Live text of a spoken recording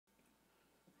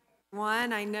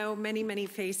One, I know many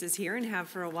faces here and have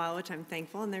for a while, which I'm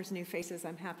thankful, and there's new faces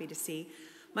I'm happy to see.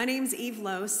 My name's Eve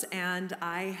Loos, and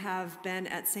I have been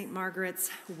at St. Margaret's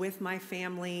with my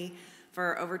family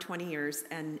for over 20 years,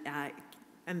 and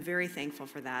I'm very thankful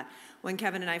for that. When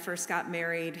Kevin and I first got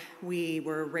married, we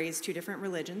were raised two different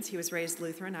religions. He was raised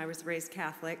Lutheran, I was raised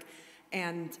Catholic,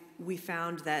 and we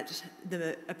found that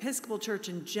the Episcopal Church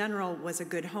in general was a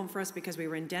good home for us because we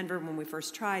were in Denver when we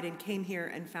first tried and came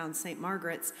here and found St.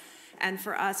 Margaret's. And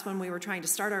for us, when we were trying to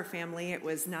start our family, it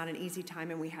was not an easy time,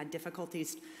 and we had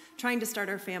difficulties trying to start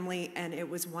our family, and it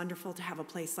was wonderful to have a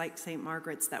place like St.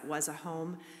 Margaret's that was a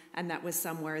home, and that was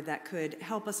somewhere that could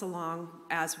help us along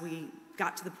as we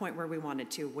got to the point where we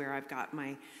wanted to, where I've got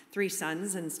my 3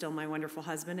 sons and still my wonderful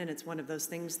husband, and it's one of those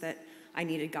things that I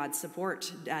needed God's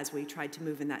support as we tried to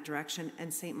move in that direction,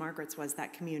 and St. Margaret's was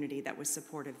that community that was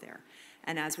supportive there.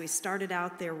 And as we started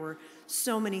out, there were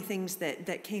so many things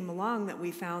that came along that we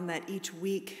found that each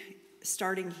week,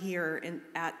 starting here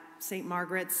at St.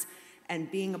 Margaret's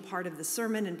and being a part of the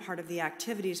sermon and part of the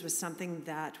activities was something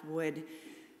that would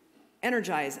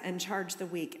energize and charge the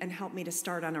week and help me to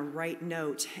start on a right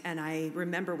note. And I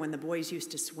remember when the boys used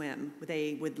to swim,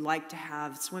 they would like to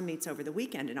have swim meets over the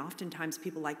weekend, and oftentimes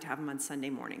people like to have them on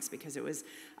Sunday mornings because it was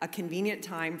a convenient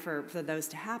time for those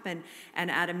to happen.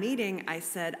 And at a meeting, I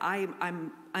said, I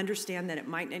understand that it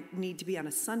might need to be on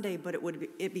a Sunday, but would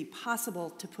it be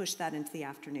possible to push that into the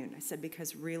afternoon? I said,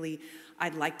 because really,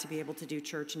 I'd like to be able to do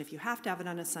church, and if you have to have it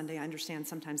on a Sunday, I understand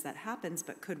sometimes that happens,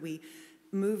 but could we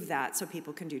move that so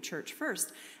people can do church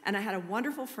first? And I had a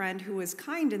wonderful friend who was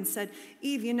kind and said,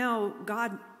 Eve, you know,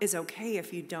 God is okay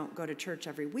if you don't go to church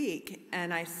every week.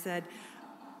 And I said,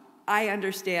 I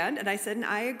understand. And I said, and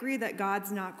I agree that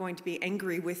God's not going to be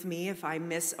angry with me if I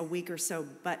miss a week or so,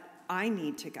 but I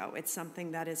need to go. It's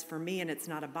something that is for me, and it's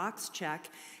not a box check.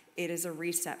 It is a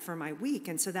reset for my week.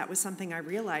 And so that was something I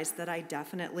realized that I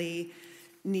definitely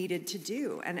needed to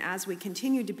do. And as we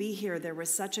continued to be here, there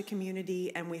was such a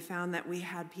community, and we found that we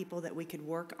had people that we could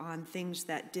work on things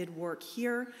that did work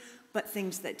here, but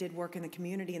things that did work in the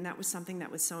community. And that was something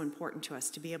that was so important to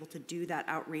us, to be able to do that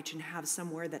outreach and have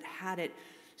somewhere that had it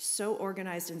so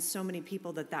organized and so many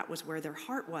people that was where their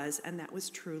heart was. And that was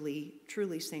truly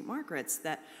St. Margaret's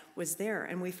that was there.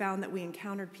 And we found that we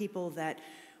encountered people that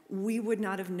we would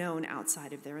not have known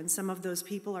outside of there. And some of those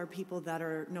people are people that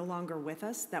are no longer with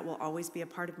us, that will always be a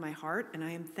part of my heart. And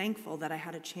I am thankful that I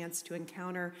had a chance to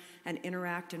encounter and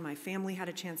interact, and my family had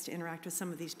a chance to interact with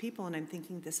some of these people. And I'm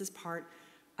thinking this is part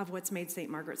of what's made St.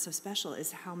 Margaret so special,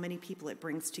 is how many people it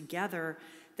brings together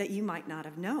that you might not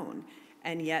have known.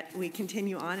 And yet we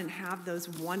continue on and have those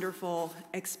wonderful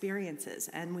experiences.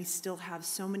 And we still have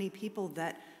so many people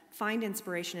that find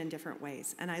inspiration in different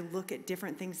ways. And I look at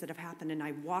different things that have happened, and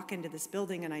I walk into this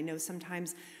building, and I know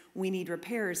sometimes we need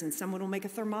repairs, and someone will make a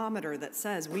thermometer that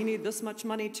says, we need this much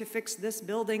money to fix this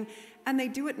building. And they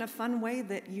do it in a fun way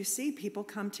that you see people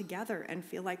come together and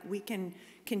feel like we can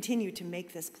continue to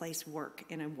make this place work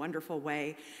in a wonderful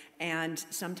way. And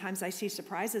sometimes I see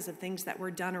surprises of things that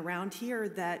were done around here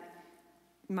that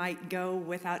might go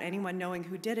without anyone knowing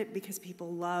who did it, because people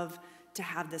love to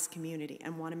have this community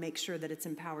and want to make sure that it's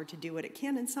empowered to do what it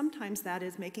can. And sometimes that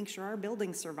is making sure our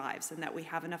building survives and that we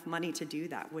have enough money to do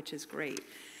that, which is great.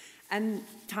 And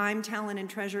time, talent, and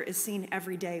treasure is seen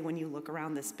every day when you look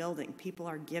around this building. People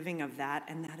are giving of that,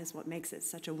 and that is what makes it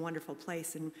such a wonderful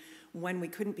place. And when we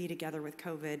couldn't be together with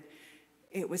COVID,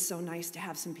 it was so nice to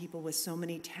have some people with so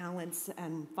many talents,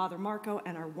 and Father Marco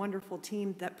and our wonderful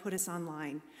team that put us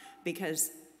online.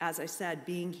 Because, as I said,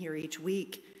 being here each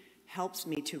week helps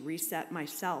me to reset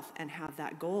myself and have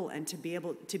that goal, and to be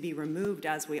able to be removed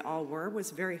as we all were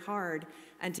was very hard,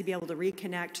 and to be able to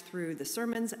reconnect through the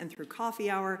sermons and through coffee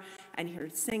hour and hear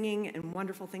singing and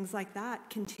wonderful things like that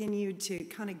continued to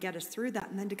kind of get us through that,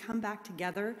 and then to come back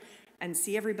together and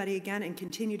see everybody again and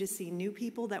continue to see new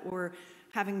people that were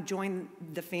having joined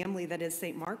the family that is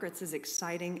St. Margaret's is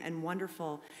exciting and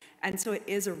wonderful. And so it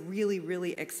is a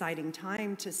really exciting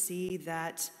time to see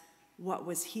that what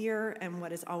was here and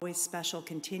what is always special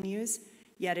continues,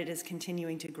 yet it is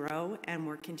continuing to grow, and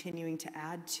we're continuing to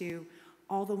add to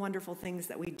all the wonderful things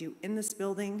that we do in this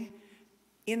building,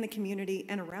 in the community,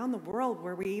 and around the world,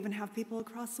 where we even have people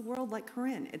across the world like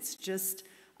Corinne. It's just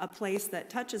a place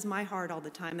that touches my heart all the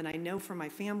time, and I know for my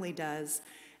family does,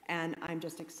 and I'm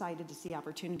just excited to see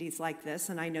opportunities like this.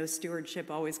 And I know stewardship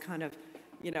always kind of,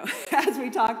 as we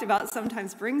talked about,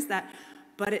 sometimes brings that.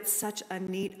 But it's such a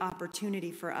neat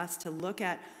opportunity for us to look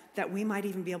at, that we might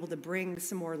even be able to bring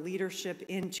some more leadership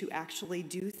in to actually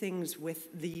do things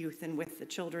with the youth and with the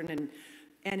children,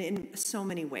 and in so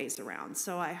many ways around.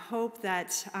 So I hope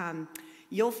that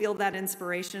you'll feel that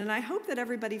inspiration. And I hope that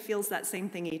everybody feels that same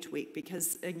thing each week,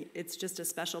 because it's just a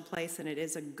special place and it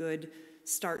is a good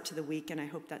start to the week. And I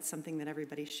hope that's something that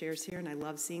everybody shares here. And I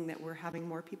love seeing that we're having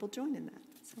more people join in that.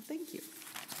 So thank you.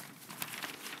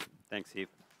 Thanks, Eve.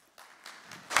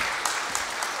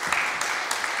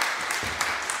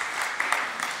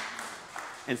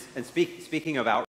 And speaking of outreach,